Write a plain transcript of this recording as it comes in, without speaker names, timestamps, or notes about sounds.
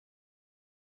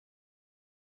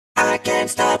can't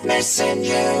stop missing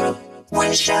you.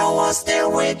 Wish I was there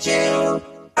with you.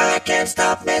 I can't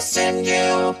stop missing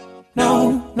you.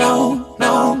 No, no,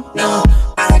 no, no.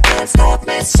 I can't stop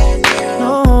missing you.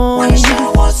 No. Wish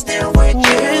I was there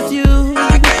with you.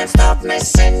 I can't stop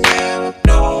missing you.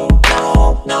 No,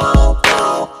 no, no,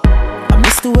 no. I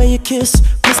miss the way you kiss,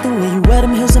 miss the way you wear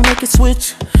them heels and make it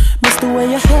switch. Miss the way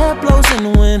your hair blows in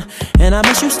the wind, and I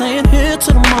miss you staying here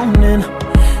till the morning.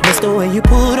 Miss the way you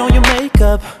put on your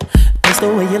makeup, miss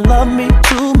the way you love me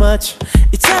too much.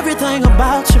 It's everything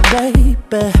about you,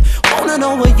 baby. Wanna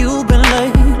know where you've been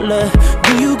lately.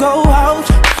 Do you go out?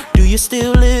 Do you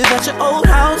still live at your old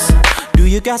house? Do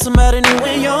you got somebody new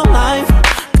in your life?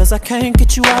 Cause I can't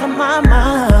get you out of my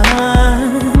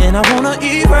mind. And I wanna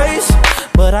erase,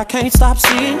 but I can't stop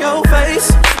seeing your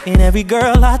face. And every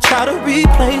girl I try to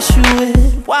replace you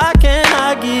with. Why can't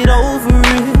I get over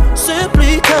it?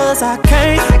 Simply cause I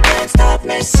can't stop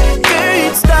missing you.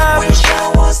 Can't stop. Wish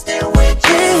I was there with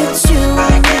you. It's you.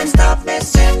 I can't stop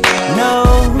missing you.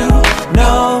 No, no,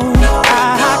 no,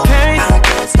 I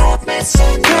can't stop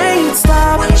missing you. Can't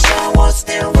stop. Wish I was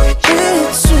there with you.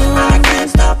 It's you. I can't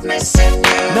stop missing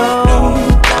you. No,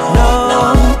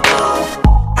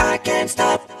 I can't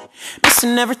stop.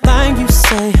 Missing everything you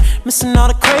say, missing all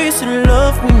the crazy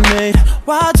love we made.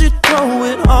 Why'd you throw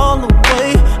it all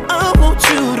away? I want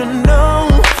you to know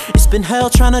it's been hell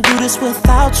trying to do this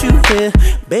without you here.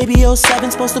 Baby,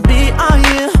 07's supposed to be our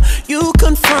year. You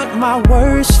confront my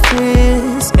worst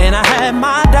fears, and I had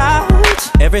my doubts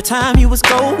every time you was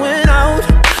going out.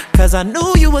 Cause I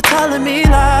knew you were telling me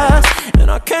lies, and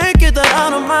I can't get that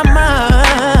out of my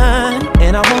mind.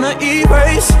 And I wanna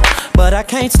erase, but I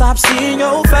can't stop seeing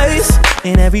your face.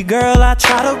 And every girl I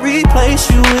try to replace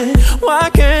you with. Why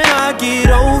can't I get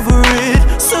over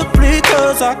it? Simply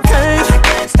cause I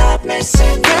can't stop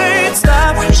missing you. Can't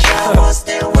stop. Wish I was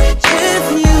there with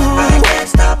you. I can't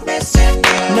stop missing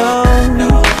you. No,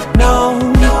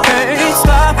 can't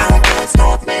stop. I can't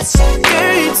stop missing you.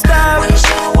 Can't stop. Wish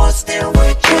I was there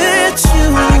with you. It's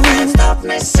you. I can't stop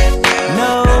missing